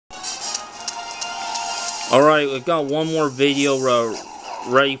Alright, we got one more video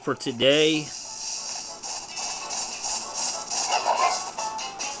ready for today.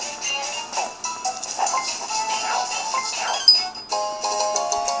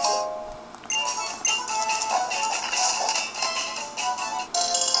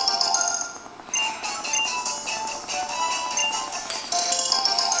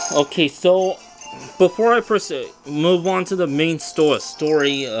 Okay, so before I move on to the main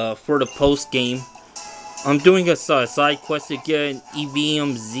story for the post game, I'm doing a side quest to get an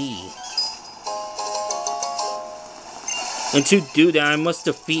EVMZ. And to do that, I must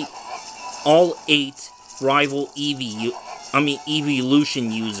defeat all 8 rival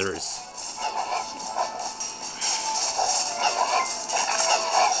evolution users.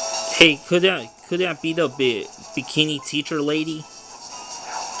 Hey, could that be the bikini teacher lady?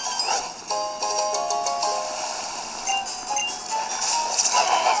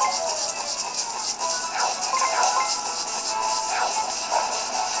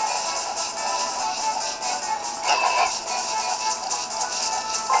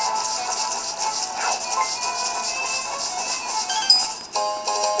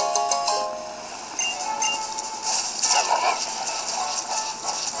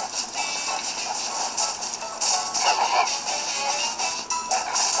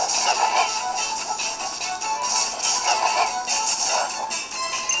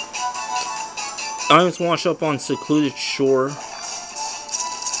 Islands wash up on secluded shore.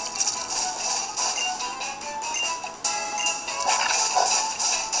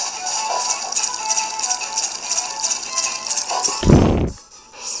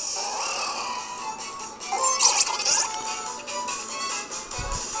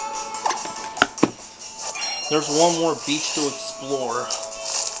 There's one more beach to explore.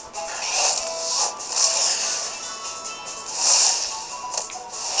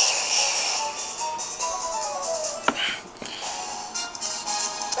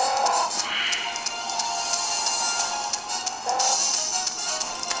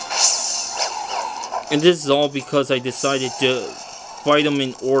 And this is all because I decided to fight them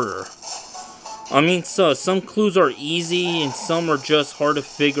in order. I mean, so some clues are easy and some are just hard to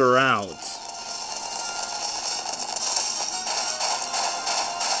figure out.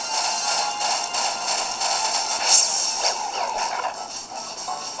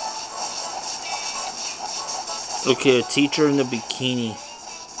 Okay, a teacher in the bikini.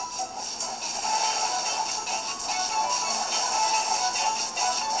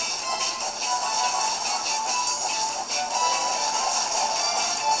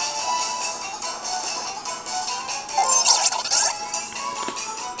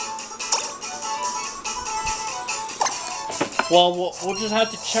 Well, we'll just have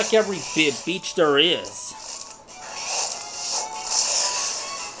to check every beach there is.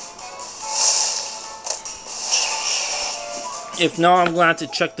 If not, I'm glad to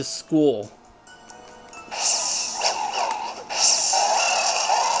check the school.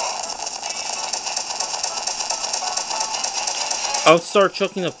 I'll start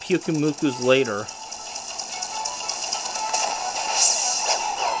checking the Pukumukus later.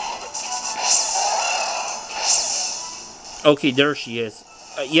 Okay, there she is.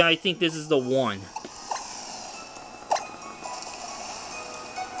 Yeah, I think this is the one.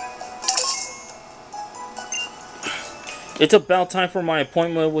 It's about time for my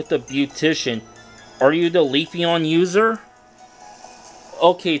appointment with the beautician. Are you the Leafeon user?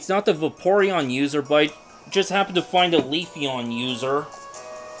 Okay, it's not the Vaporeon user, but I just happened to find a Leafeon user.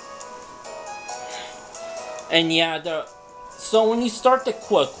 And yeah, so when you start the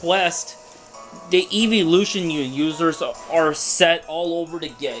quest, the evolution users are set all over the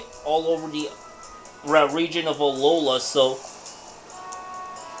region of Alola, so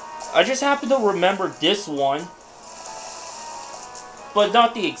I just happen to remember this one, but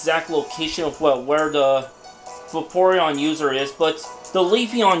not the exact location of where the Vaporeon user is, but the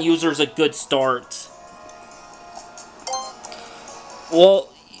Leafeon user is a good start. Well,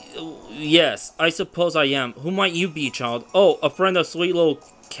 yes, I suppose I am. Who might you be, child? Oh, a friend of sweet little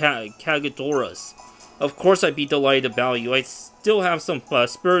Kagadora's. Of course I'd be delighted about you. I still have some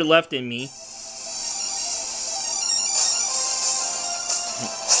spirit left in me.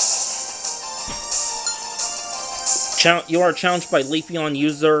 You are challenged by Leafeon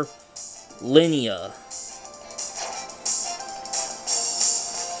user Linnea.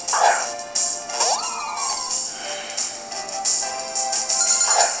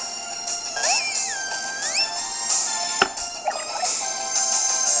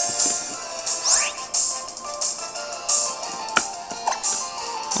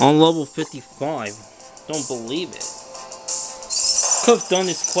 On level 55. Don't believe it. Could have done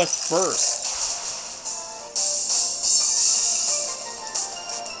this quest first.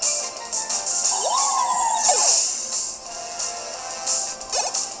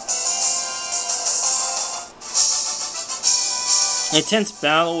 Intense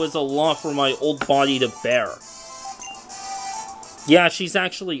battle is a lot for my old body to bear. Yeah, she's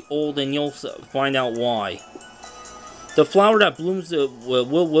actually old, and you'll find out why. The flower that blooms will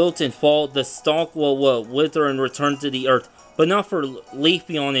wilt and fall. The stalk will wither and return to the earth. But not for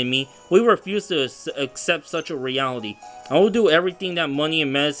Leafeon and me. We refuse to accept such a reality. I will do everything that money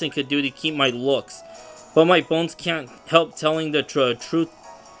and medicine could do to keep my looks. But my bones can't help telling the truth.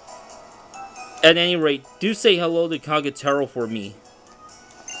 At any rate, do say hello to Kagetaro for me.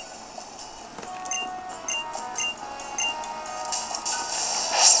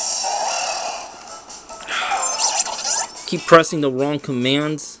 Keep pressing the wrong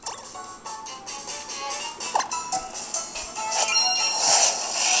commands.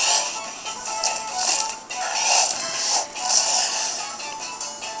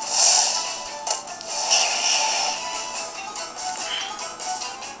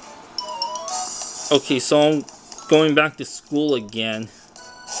 Okay, so I'm going back to school again.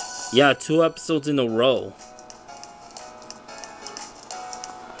 Yeah, 2 episodes in a row.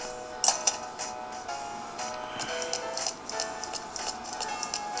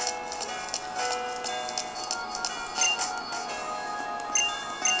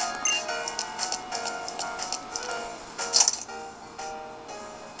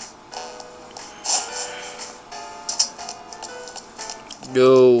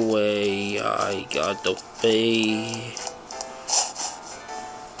 No way, I got the pay.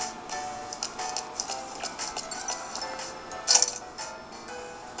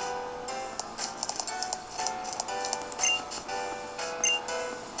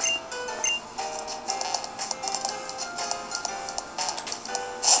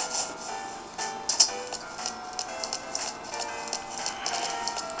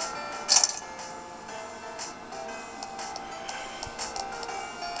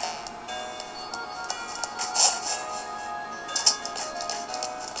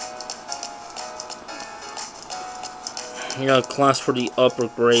 I got a class for the upper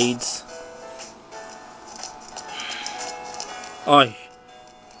grades. I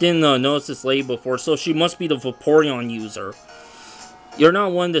didn't notice this lady before, so she must be the Vaporeon user. You're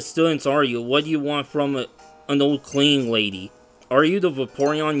not one of the students, are you? What do you want from an old cleaning lady? Are you the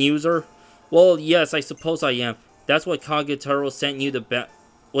Vaporeon user? Well, yes, I suppose I am. That's what Kagetaro sent you to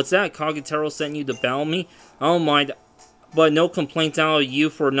What's that? Kagetaro sent you to battle me? I don't mind, but no complaints out of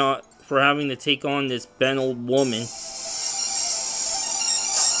you for having to take on this bent old woman.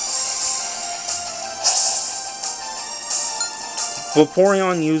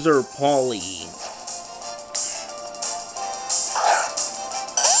 Vaporeon user Polly.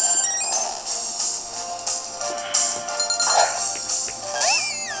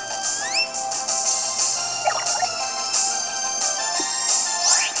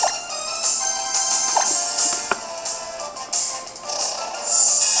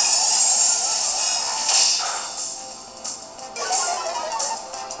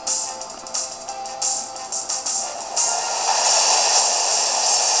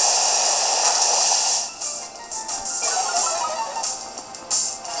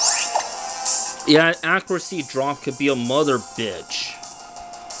 Yeah, accuracy drop could be a mother bitch.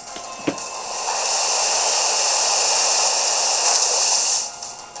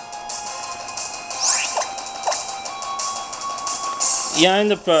 Yeah, in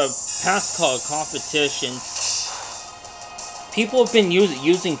the past competitions, people have been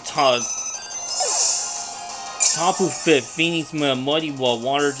using Tapu Fini's Muddy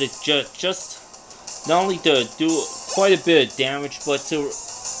Water to just not only to do quite a bit of damage, but to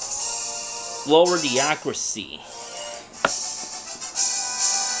lower the accuracy.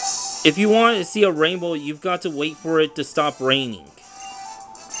 If you want to see a rainbow, you've got to wait for it to stop raining.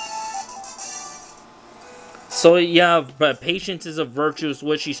 So yeah, but patience is a virtue is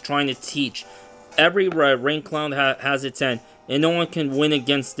what she's trying to teach. Every rain cloud has its end, and no one can win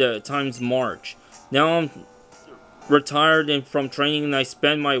against the time's march. Now I'm retired and from training, and I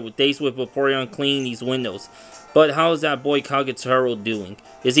spend my days with Vaporeon cleaning these windows. But how is that boy Kagetaro doing?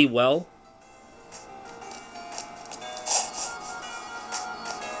 Is he well?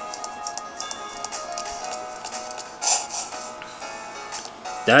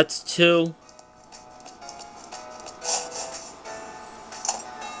 That's 2.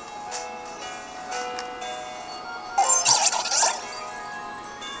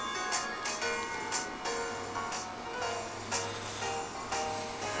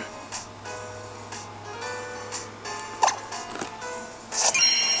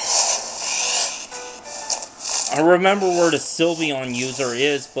 I remember where the Sylveon user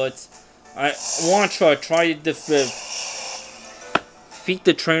is, but I want to try to defeat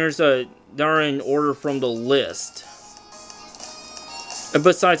the trainers that are in order from the list. And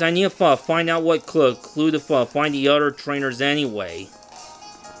besides, I need to find out what clue to find the other trainers anyway.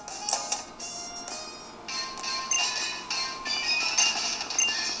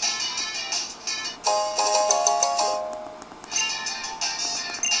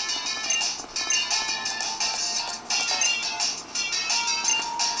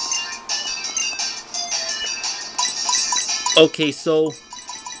 Okay, so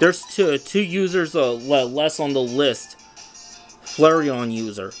there's two users less on the list. Flareon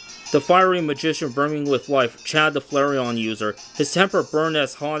user. The fiery magician burning with life, Chad the Flareon user. His temper burned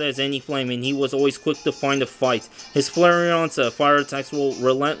as hot as any flame, and he was always quick to find a fight. His Flareon's fire attacks were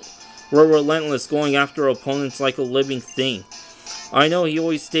relentless, going after opponents like a living thing. I know he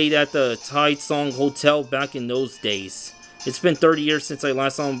always stayed at the Tide Song Hotel back in those days. It's been 30 years since I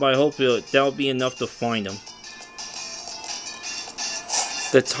last saw him, but I hope that'll be enough to find him.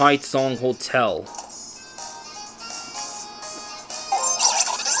 The Tide Song Hotel.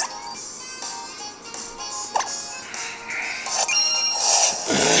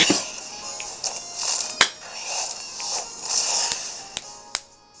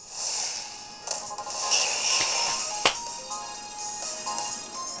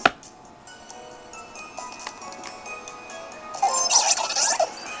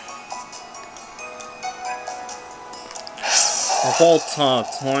 Of all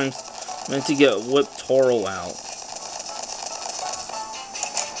times, meant to get Whip Toro out.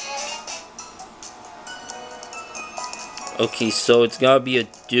 Okay, so it's gotta be a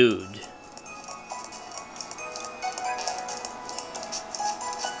dude.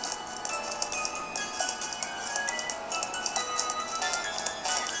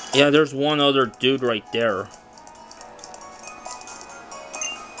 Yeah, there's one other dude right there.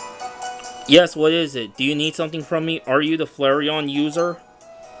 Yes, what is it? Do you need something from me? Are you the Flareon user?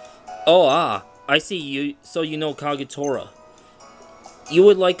 Oh, I see you. So you know Kagetora. You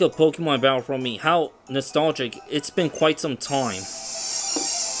would like a Pokemon battle from me. How nostalgic. It's been quite some time.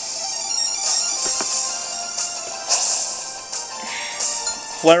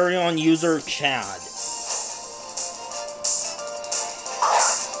 Flareon user Chad.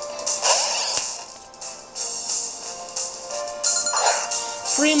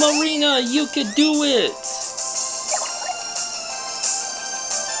 Primarina, you could do it!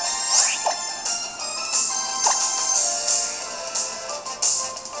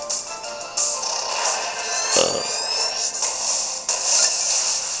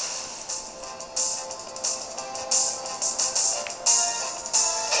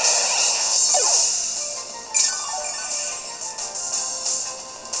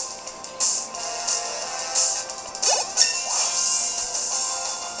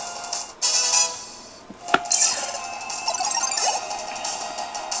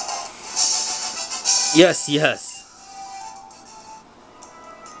 Yes.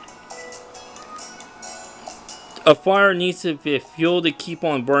 A fire needs to be fuel to keep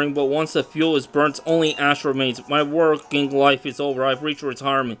on burning, but once the fuel is burnt, only ash remains. My working life is over. I've reached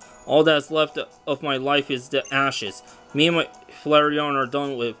retirement. All that's left of my life is the ashes. Me and my Flareon are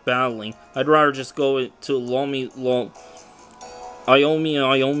done with battling. I'd rather just go to Iomi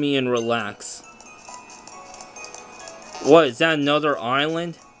and relax. What, is that another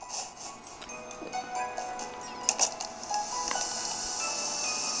island?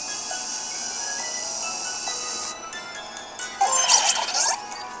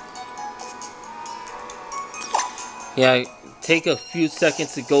 Yeah, take a few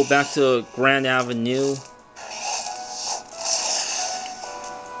seconds to go back to Grand Avenue.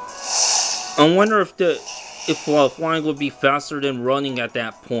 I wonder if flying would be faster than running at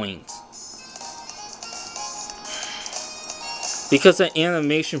that point. Because the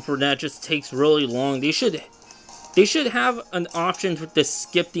animation for that just takes really long. They should have an option to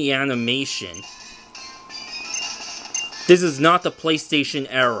skip the animation. This is not the PlayStation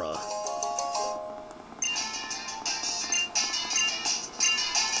era.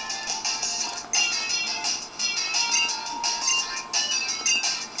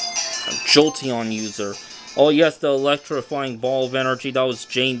 Jolteon user. Oh yes, the electrifying ball of energy. That was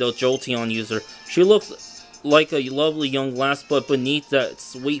Jane, the Jolteon user. She looked like a lovely young lass, but beneath that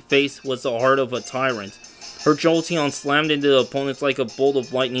sweet face was the heart of a tyrant. Her Jolteon slammed into the opponents like a bolt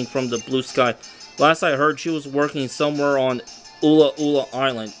of lightning from the blue sky. Last I heard, she was working somewhere on Ula Ula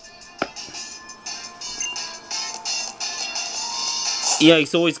Island. Yeah,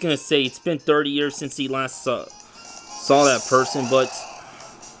 he's always gonna say it's been 30 years since he last saw that person, but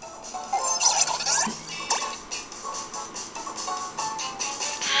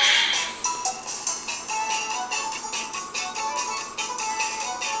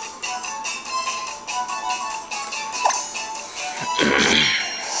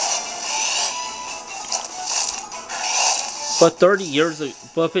But but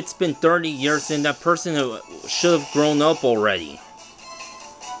if it's been 30 years, then that person should have grown up already.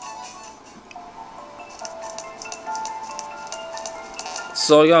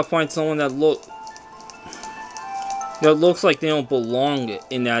 So I gotta find someone that looks like they don't belong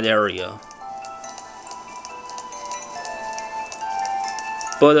in that area.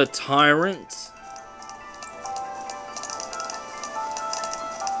 But a tyrant?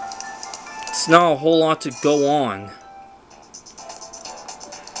 It's not a whole lot to go on.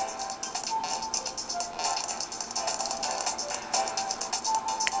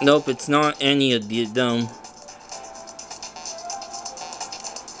 Nope, it's not any of them.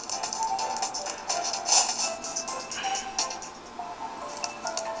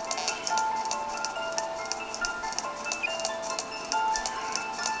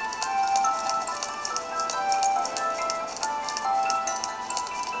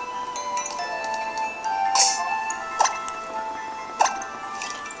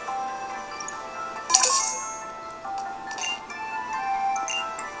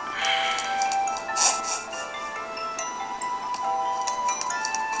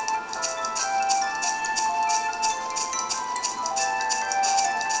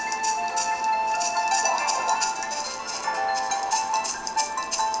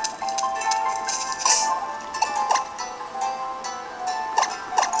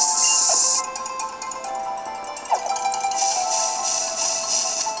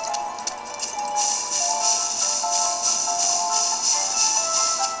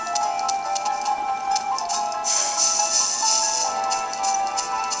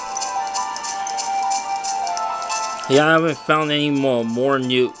 Yeah, I haven't found any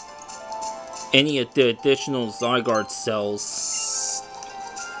any of the additional Zygarde cells.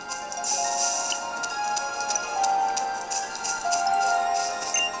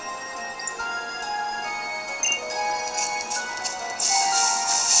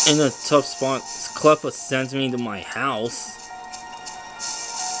 In a tough spot, Cleffa sends me to my house.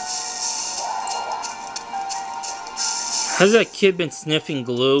 Has that kid been sniffing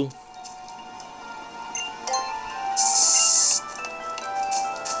glue?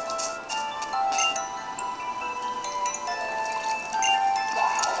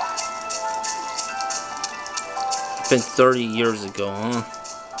 Been 30 years ago, huh?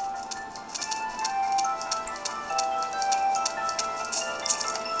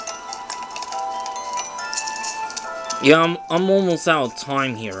 Yeah, I'm almost out of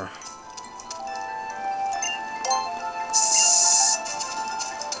time here.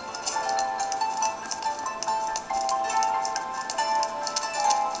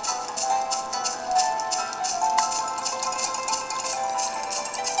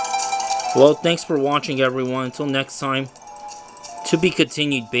 Well, thanks for watching, everyone. Until next time, to be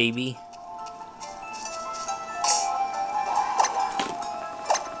continued, baby.